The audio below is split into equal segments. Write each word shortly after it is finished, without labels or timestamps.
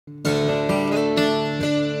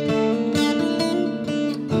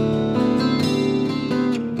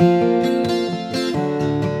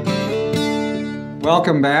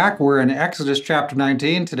welcome back. We're in Exodus chapter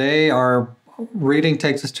 19. Today our reading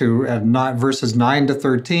takes us to verses 9 to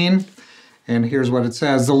 13. And here's what it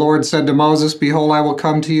says. The Lord said to Moses, "Behold, I will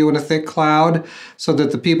come to you in a thick cloud, so that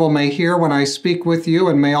the people may hear when I speak with you,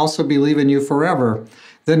 and may also believe in you forever."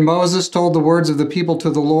 Then Moses told the words of the people to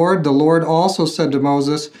the Lord. The Lord also said to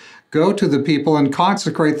Moses, "Go to the people and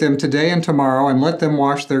consecrate them today and tomorrow, and let them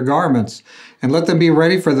wash their garments. And let them be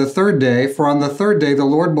ready for the third day, for on the third day the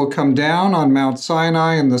Lord will come down on Mount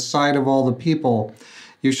Sinai in the sight of all the people.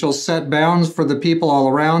 You shall set bounds for the people all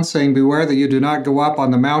around, saying, Beware that you do not go up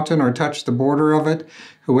on the mountain or touch the border of it.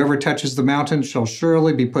 Whoever touches the mountain shall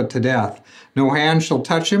surely be put to death. No hand shall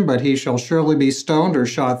touch him, but he shall surely be stoned or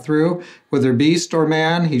shot through. Whether beast or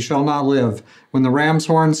man, he shall not live. When the ram's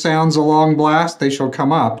horn sounds a long blast, they shall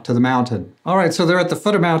come up to the mountain." All right, so they're at the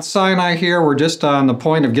foot of Mount Sinai here. We're just on the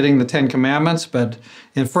point of getting the Ten Commandments, but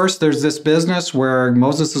first there's this business where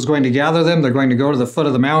Moses is going to gather them. They're going to go to the foot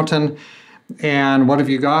of the mountain. And what have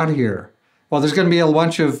you got here? Well, there's going to be a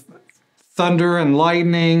bunch of thunder and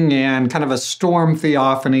lightning and kind of a storm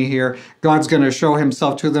theophany here. God's going to show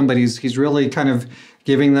himself to them, but he's really kind of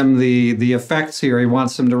giving them the effects here. He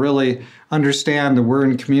wants them to really understand that we're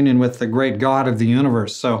in communion with the great God of the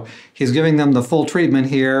universe. So he's giving them the full treatment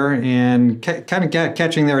here and kind of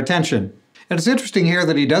catching their attention. And it's interesting here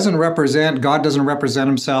that God doesn't represent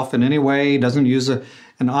himself in any way. He doesn't use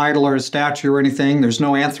an idol or a statue or anything. There's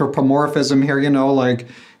no anthropomorphism here, like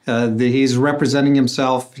he's representing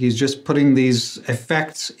himself. He's just putting these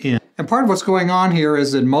effects in. And part of what's going on here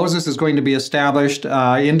is that Moses is going to be established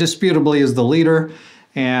indisputably as the leader.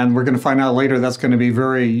 And we're going to find out later that's going to be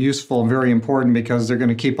very useful and very important because they're going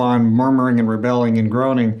to keep on murmuring and rebelling and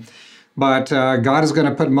groaning. But God is going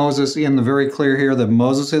to put Moses in the very clear here that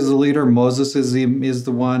Moses is the leader. Moses is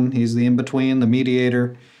the one. He's the in-between, the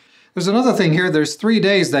mediator. There's another thing here. There's 3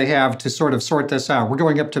 days they have to sort this out. We're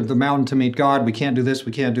going up to the mountain to meet God. We can't do this.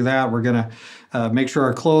 We can't do that. We're going to make sure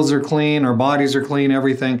our clothes are clean, our bodies are clean,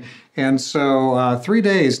 everything. And so 3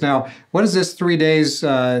 days. Now, what is this 3 days?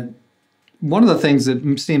 One of the things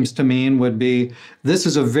that seems to mean would be this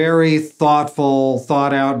is a very thoughtful,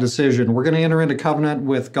 thought-out decision. We're going to enter into covenant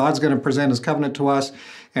with God's going to present his covenant to us.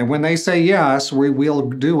 And when they say yes, we'll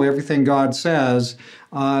do everything God says.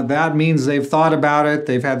 That means they've thought about it.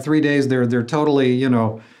 They've had 3 days. They're totally,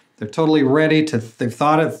 they're totally ready they've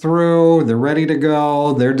thought it through. They're ready to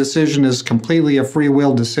go. Their decision is completely a free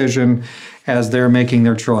will decision as they're making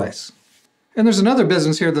their choice. And there's another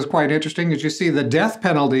business here that's quite interesting, as you see the death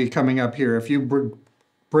penalty coming up here. If you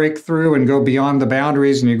break through and go beyond the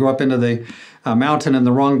boundaries and you go up into the mountain in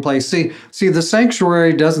the wrong place. See, the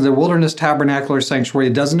sanctuary the wilderness tabernacular sanctuary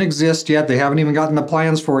doesn't exist yet. They haven't even gotten the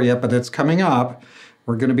plans for it yet, but it's coming up.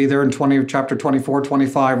 We're going to be there in chapter 24,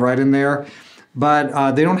 25, right in there.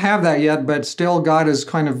 But they don't have that yet, but still God is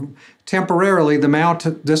kind of temporarily,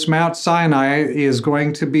 this Mount Sinai is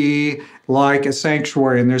going to be like a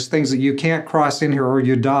sanctuary, and there's things that you can't cross in here or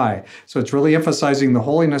you die. So it's really emphasizing the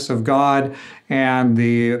holiness of God and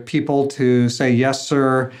the people to say, yes,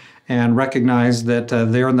 sir, and recognize that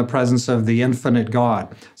they're in the presence of the infinite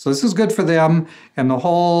God. So this is good for them, and the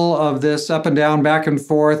whole of this up and down, back and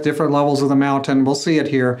forth, different levels of the mountain, we'll see it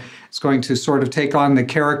here. It's going to sort of take on the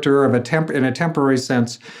character of in a temporary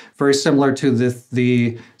sense, very similar to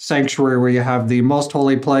the sanctuary where you have the most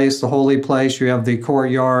holy place, the holy place, you have the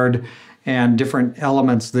courtyard, and different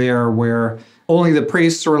elements there where only the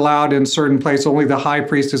priests are allowed in a certain place, only the high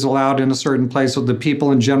priest is allowed in a certain place, so the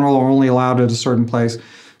people in general are only allowed at a certain place.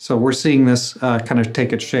 So we're seeing this kind of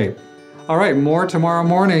take its shape. All right, more tomorrow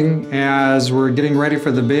morning as we're getting ready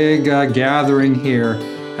for the big gathering here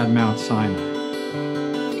at Mount Sinai.